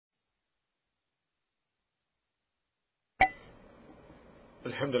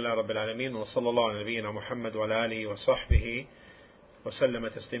الحمد لله رب العالمين وصلى الله على نبينا محمد وعلى آله وصحبه وسلم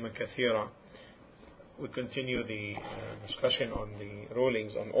تسليما كثيرا. We continue the discussion on the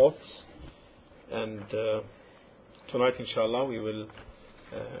rulings on oaths, and tonight inshallah we will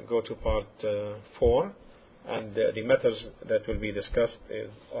go to part 4, and the matters that will be discussed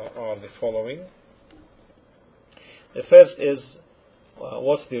are the following. The first is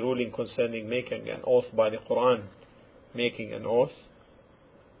what's the ruling concerning making an oath by the Quran, making an oath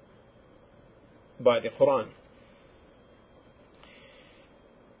by the Quran,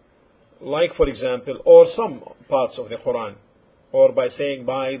 like for example, or some parts of the Quran, or by saying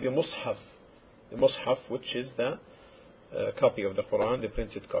by the Mus'haf, which is the copy of the Quran, the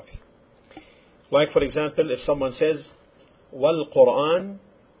printed copy. Like for example, if someone says وَالْقُرْآنِ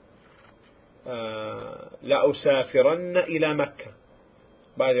لَأُسَافِرَنَّ إِلَى مَكَّةِ,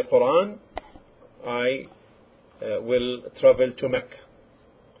 by the Quran I will travel to Mecca.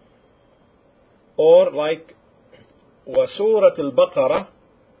 Or like وَسُورَةِ الْبَقَرَةِ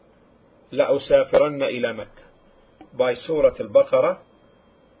لَأُسَافِرَنَّ إِلَى مَكَّةِ, by Surah Al-Baqarah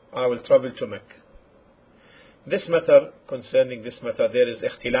I will travel to Mecca. This matter, concerning this matter, there is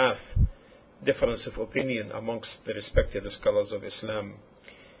ikhtilaf, difference of opinion amongst the respected scholars of Islam,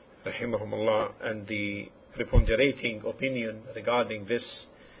 rahimahumullah, and the preponderating opinion regarding this,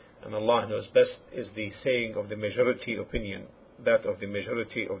 and Allah knows best, is the saying of the majority opinion, that of the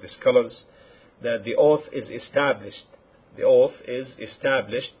majority of the scholars, that the oath is established. The oath is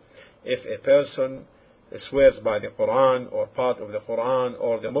established if a person swears by the Quran or part of the Quran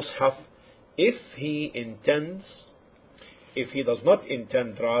or the Mus'haf, if he does not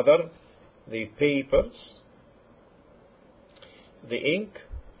intend rather the papers, the ink,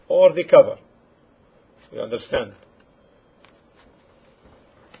 or the cover. You understand?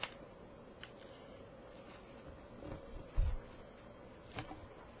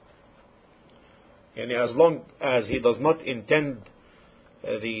 And as long as he does not intend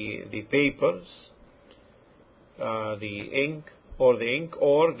the papers, the ink or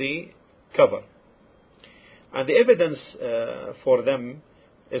the cover. And the evidence for them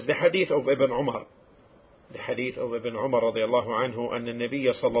is the hadith of Ibn Umar. The hadith of Ibn Umar رضي الله عنه أن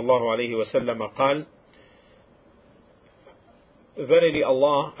النبي صلى الله عليه وسلم قال: Verily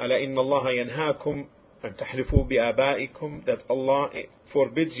Allah, ألا إن الله ينهاكم أن تحلفوا بآبائكم, that Allah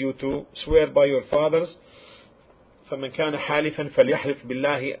forbids you to swear by your fathers. فمن كان حالفا فليحلف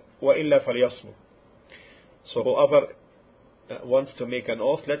بالله وإلا فليصمت. So whoever wants to make an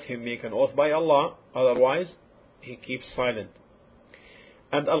oath, let him make an oath by Allah, otherwise he keeps silent.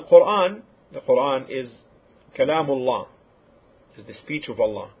 And Al-Quran, the Quran is Kalamullah, is the speech of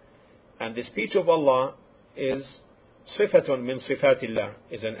Allah, and the speech of Allah is Sifatun min sifatillah,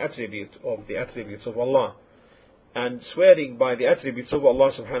 is an attribute of the attributes of Allah, and swearing by the attributes of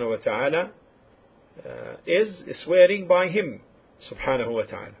Allah subhanahu wa ta'ala is swearing by Him subhanahu wa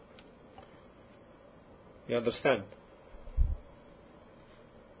ta'ala. You understand?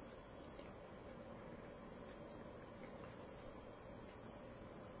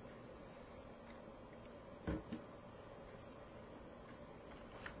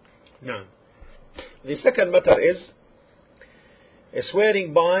 Now, the second matter is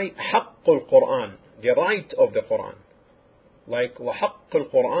swearing by Haqqul Quran, the right of the Quran. Like وَحَقُّ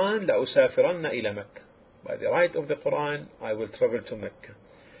الْقُرْآنِ لَأُسَافِرَنَّ إِلَى مَكَّةِ, by the right of the Quran I will travel to Mecca.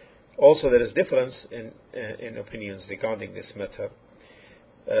 Also there is difference in opinions regarding this matter.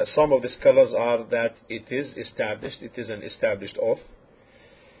 Some of the scholars are that it is established, it is an established oath,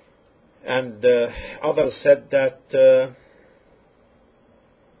 and others said that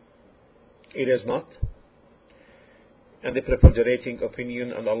it is not. And the preponderating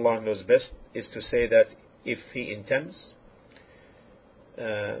opinion, and Allah knows best, is to say that if he intends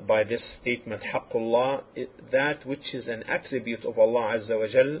by this statement Haqqullah, that which is an attribute of Allah Azza wa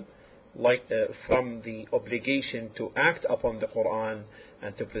Jal, like from the obligation to act upon the Quran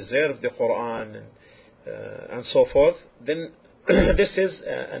and to preserve the Quran and so forth, then this is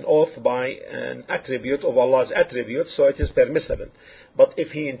an oath by an attribute of Allah's attributes, so it is permissible. But if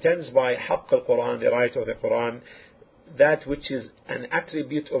he intends by Haqq al-Quran, the right of the Quran, that which is an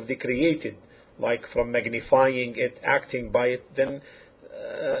attribute of the created, like from magnifying it, acting by it, then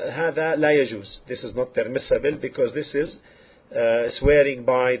هذا لا يجوز. This is not permissible, because this is swearing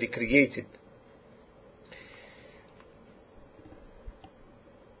by the created.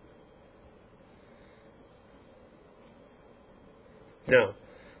 Now,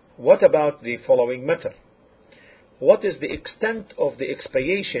 what about the following matter? What is the extent of the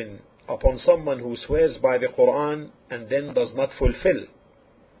expiation upon someone who swears by the Quran and then does not fulfill?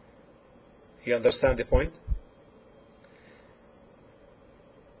 You understand the point?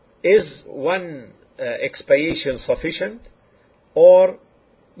 is one expiation sufficient, or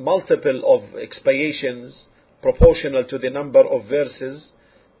multiple of expiations proportional to the number of verses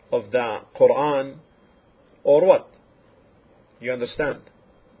of the Quran, or what? You understand?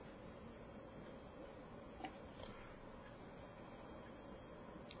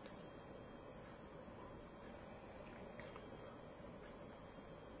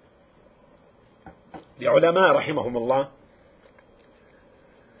 The ulama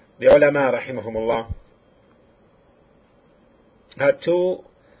rahimahumullah had two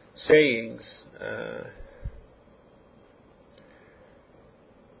sayings.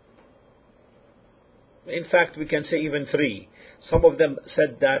 In fact, we can say even three. Some of them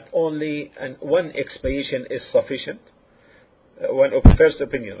said that only one expiation is sufficient. First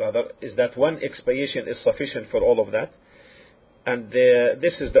opinion, rather, is that one expiation is sufficient for all of that. And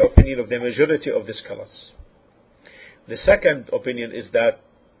this is the opinion of the majority of the scholars. The second opinion is that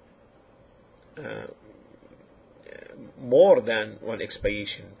more than one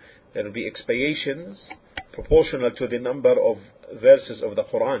expiation. There will be expiations proportional to the number of verses of the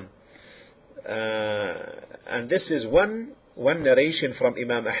Quran. And this is one narration from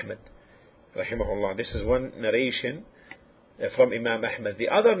Imam Ahmad rahimahullah. This is one narration from Imam Ahmad. The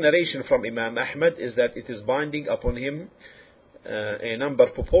other narration from Imam Ahmad is that it is binding upon him a number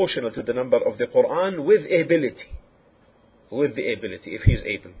proportional to the number of the Quran with the ability, if he is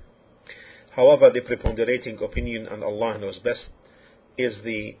able. However, the preponderating opinion, and Allah knows best, is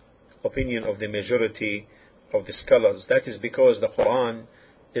the opinion of the majority of the scholars. That is because the Quran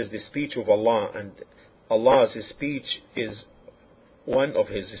is the speech of Allah, and Allah's speech is one of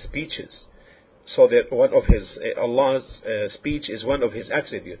His speeches. So that Allah's speech is one of His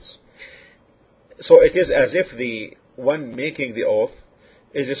attributes. So it is as if the one making the oath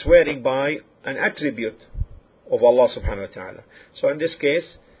is swearing by an attribute of Allah subhanahu wa ta'ala. So in this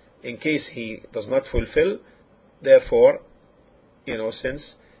case, in case he does not fulfill, therefore,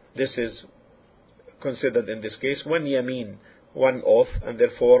 since this is considered in this case one yameen, one oath, and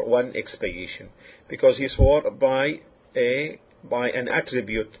therefore one expiation, because he swore by an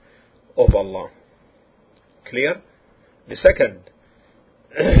attribute of Allah. Clear? The second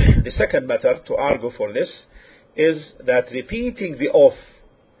matter to argue for this is that repeating the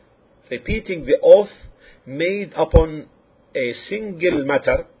oath made upon a single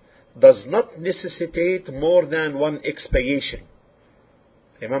matter does not necessitate more than one expiation.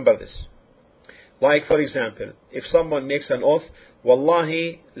 Remember this. Like, for example, if someone makes an oath,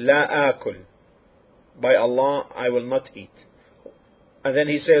 Wallahi la akul, by Allah I will not eat, and then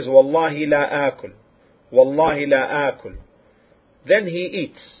he says Wallahi la akul, Wallahi la akul, then he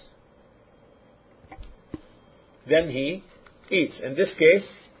eats. In this case,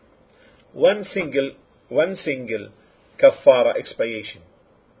 one single kaffara expiation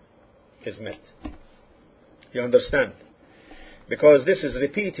is met. You understand? Because this is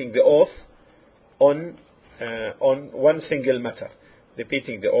repeating the oath on one single matter.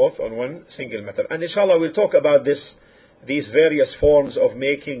 Repeating the oath on one single matter. And inshallah we'll talk about these various forms of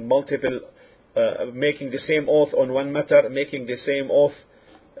making the same oath on one matter, making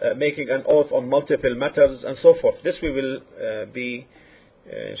an oath on multiple matters, and so forth. This we will be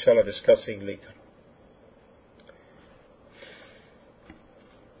inshallah discussing later.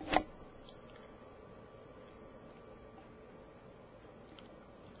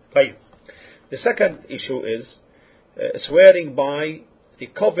 The second issue is swearing by the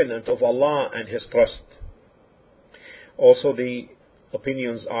covenant of Allah and His trust. Also, the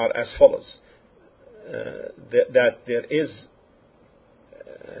opinions are as follows: that there is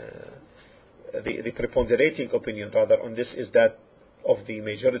the preponderating opinion, rather, on this is that of the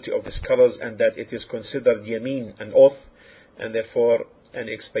majority of the scholars, and that it is considered yameen, an oath, and therefore an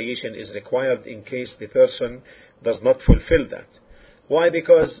expiation is required in case the person does not fulfill that. Why?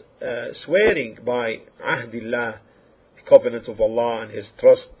 Because swearing by ahdillah, the covenant of Allah and His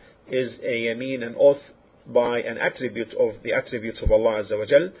trust, is a yameen, an oath by an attribute of the attributes of Allah Azza wa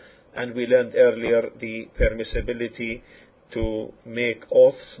Jal, and we learned earlier the permissibility to make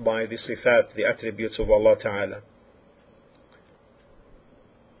oaths by the sifat, the attributes of Allah Ta'ala.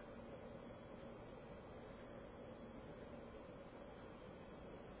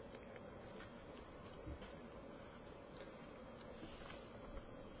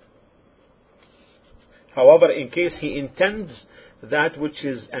 However, in case he intends that which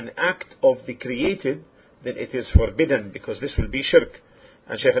is an act of the created, then it is forbidden, because this will be shirk.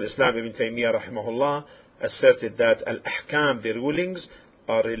 And Shaykh al-Islam Ibn Taymiyyah rahimahullah asserted that al-ahkam, the rulings,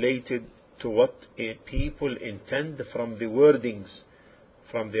 are related to what a people intend from their wordings.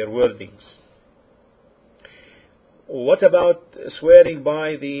 what about swearing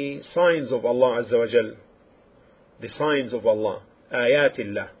by the signs of Allah Azza wa Jal? The signs of Allah,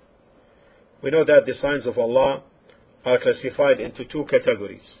 ayatillah. We know that the signs of Allah are classified into two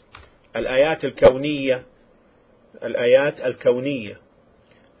categories. Al-ayat al-kawniyya, al-ayat al-kawniyya,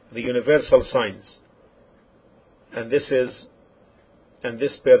 the universal signs. And this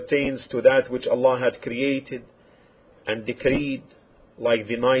pertains to that which Allah had created and decreed, like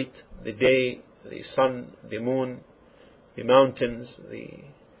the night, the day, the sun, the moon, the mountains, the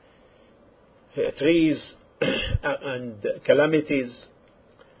trees and calamities,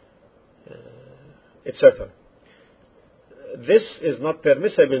 etc. This is not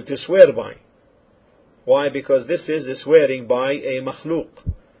permissible to swear by. Why? Because this is swearing by a makhluk,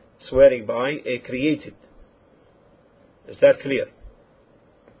 swearing by a created. Is that clear?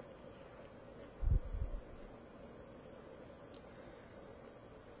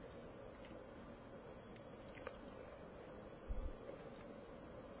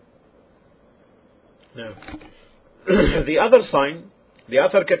 Now, the other sign, the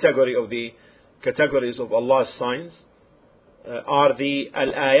other category of the categories of Allah's signs are the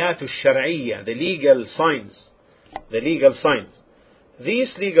al-ayat al-shar'iyya, the legal signs. The legal signs.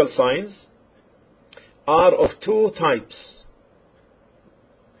 These legal signs are of two types,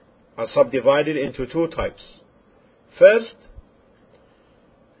 are subdivided into two types. First,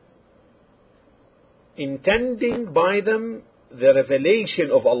 intending by them the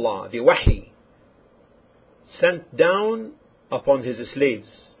revelation of Allah, the wahi, sent down upon His slaves.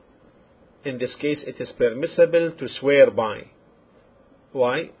 In this case, it is permissible to swear by.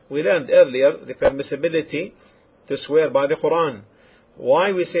 Why? We learned earlier the permissibility to swear by the Quran.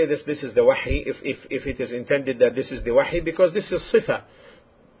 Why we say this is the wahi, if it is intended that this is the wahi? Because this is sifa.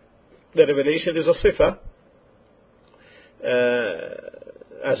 The revelation is a sifa.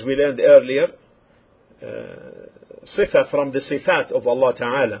 As we learned earlier, sifa from the sifat of Allah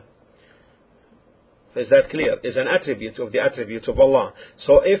Ta'ala. Is that clear? Is an attribute of the attributes of Allah.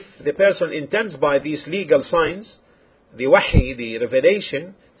 So if the person intends by these legal signs, the wahi, the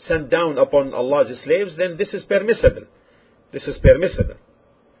revelation sent down upon Allah's slaves, then this is permissible. This is permissible.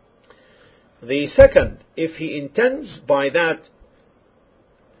 The second, if he intends by that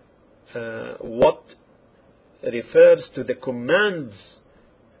what refers to the commands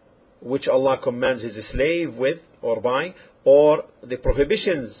which Allah commands His slave with or by, or the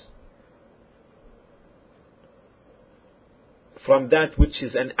prohibitions from that which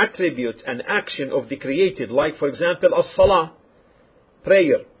is an attribute, an action of the created, like for example as-salah,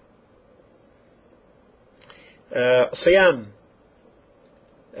 prayer, siyam,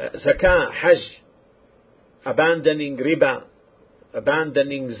 zakah, hajj, abandoning riba,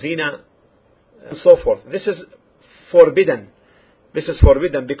 abandoning zina, and so forth. This is forbidden. This is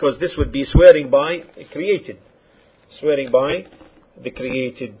forbidden because this would be swearing by the created, swearing by the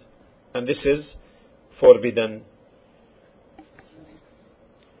created, and this is forbidden.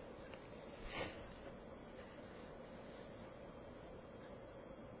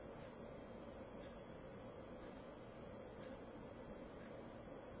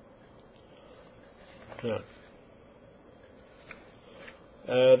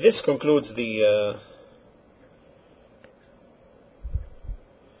 This concludes the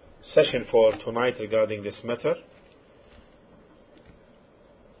session for tonight regarding this matter.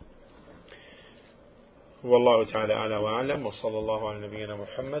 والله تعالى أعلى وأعلم وصلى الله على نبينا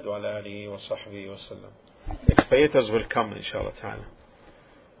محمد وعلى آله وصحبه وسلم. The expiators will come inshallah ta'ala.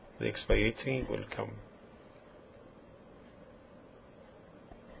 The expiatory will come.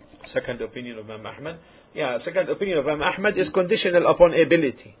 Second opinion of Imam Ahmad. Second opinion of Imam Ahmad is conditional upon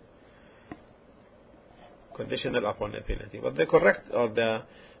ability. Conditional upon ability. But the correct or the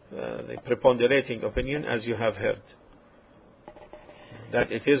preponderating opinion, as you have heard,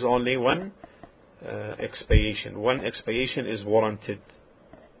 that it is only one expiation. One expiation is warranted.